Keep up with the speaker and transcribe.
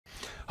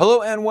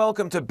Hello and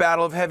welcome to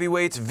Battle of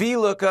Heavyweights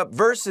VLOOKUP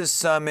versus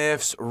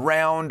SUMIFS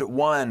Round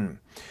 1.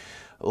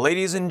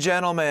 Ladies and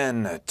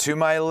gentlemen, to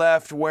my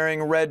left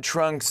wearing red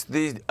trunks,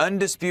 the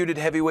undisputed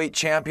heavyweight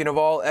champion of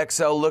all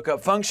XL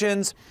lookup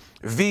functions,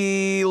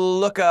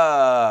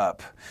 VLOOKUP.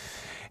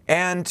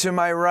 And to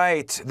my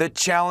right, the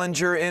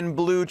challenger in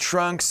blue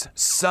trunks,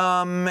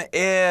 SUMIFS.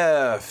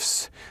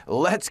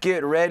 Let's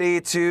get ready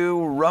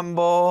to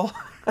rumble.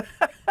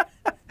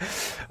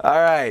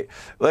 All right,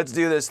 let's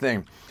do this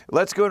thing.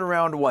 Let's go to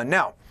round 1.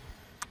 Now,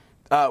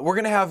 we're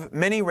going to have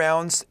many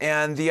rounds,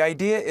 and the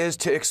idea is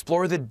to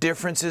explore the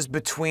differences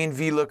between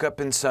VLOOKUP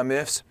and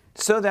SUMIFS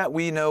so that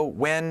we know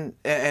when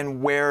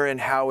and where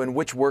and how and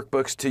which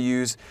workbooks to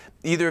use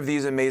either of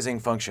these amazing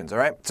functions, all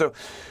right? So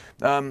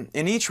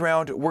in each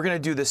round, we're going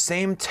to do the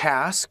same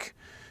task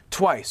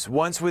twice,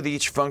 once with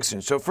each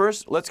function. So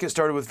first, let's get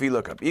started with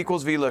VLOOKUP.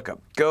 Equals VLOOKUP.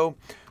 Go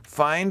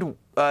find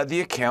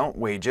the account,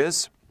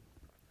 wages.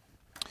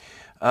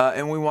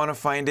 And we want to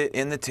find it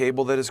in the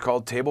table that is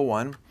called Table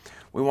 1.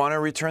 We want to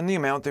return the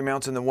amount. The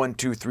amount's in the 1,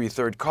 2, 3,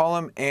 third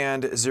column,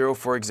 and 0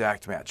 for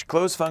exact match.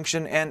 Close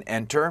function and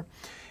enter.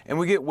 And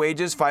we get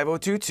wages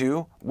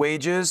 5022.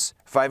 Wages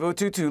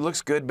 5022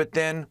 looks good, but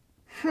then,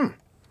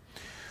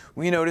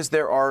 we notice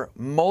there are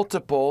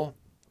multiple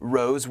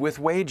rows with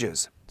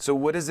wages. So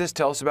what does this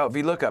tell us about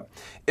VLOOKUP?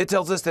 It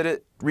tells us that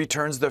it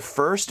returns the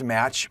first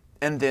match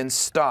and then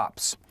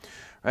stops.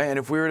 Right? And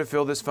if we were to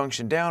fill this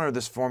function down or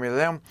this formula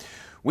down,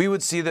 we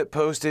would see that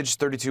postage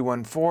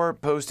 3214,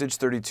 postage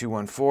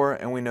 3214,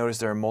 and we notice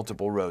there are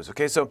multiple rows.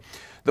 Okay, so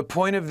the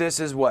point of this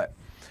is what?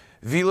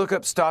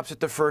 VLOOKUP stops at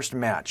the first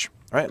match.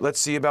 Right?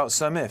 Let's see about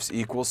SUMIFS.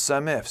 Equals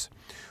SUMIFS.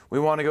 We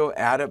want to go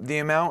add up the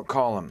amount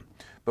column,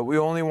 but we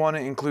only want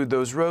to include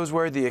those rows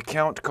where the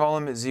account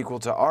column is equal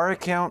to our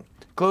account.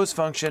 Close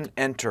function,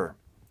 enter.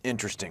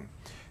 Interesting.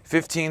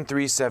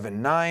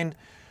 15379.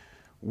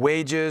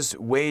 Wages,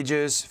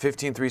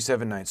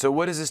 15379. So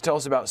what does this tell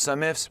us about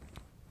SUMIFS?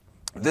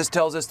 This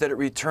tells us that it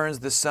returns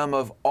the sum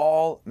of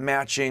all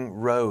matching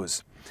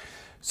rows.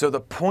 So the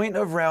point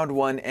of round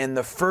 1 and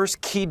the first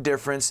key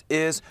difference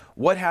is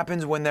what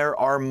happens when there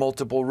are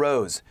multiple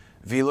rows.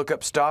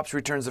 VLOOKUP stops,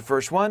 returns the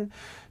first one.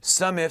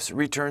 SUMIFS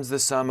returns the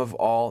sum of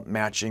all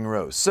matching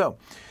rows. So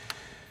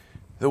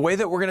the way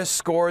that we're going to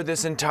score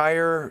this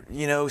entire,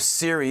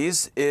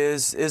 series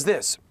is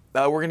this.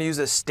 We're going to use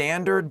a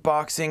standard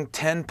boxing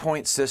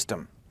 10-point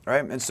system.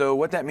 Right? And so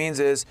what that means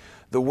is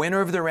the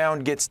winner of the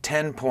round gets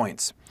 10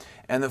 points.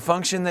 And the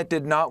function that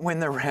did not win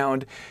the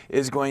round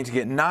is going to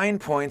get 9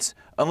 points.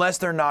 Unless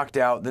they're knocked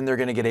out, then they're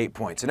going to get 8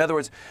 points. In other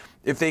words,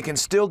 if they can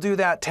still do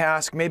that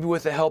task, maybe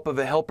with the help of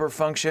a helper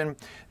function,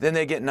 then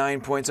they get 9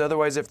 points.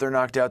 Otherwise, if they're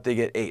knocked out, they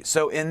get 8.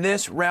 So in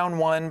this round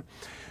 1,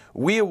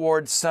 we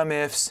award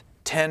SUMIFS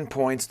 10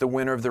 points, the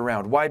winner of the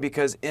round. Why?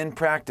 Because in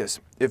practice,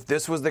 if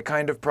this was the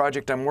kind of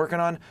project I'm working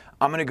on,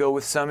 I'm going to go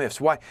with SUMIFS.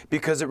 Why?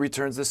 Because it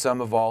returns the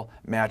sum of all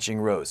matching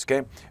rows.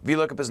 Okay?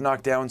 VLOOKUP is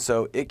knocked down,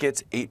 so it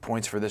gets 8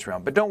 points for this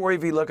round. But don't worry,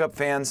 VLOOKUP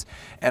fans,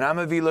 and I'm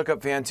a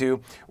VLOOKUP fan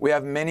too. We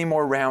have many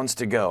more rounds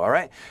to go. All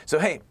right? So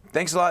hey,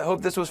 thanks a lot.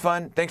 Hope this was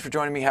fun. Thanks for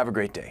joining me. Have a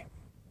great day.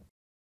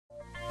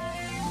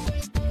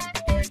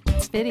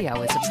 This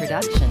video is a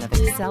production of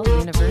Excel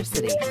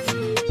University.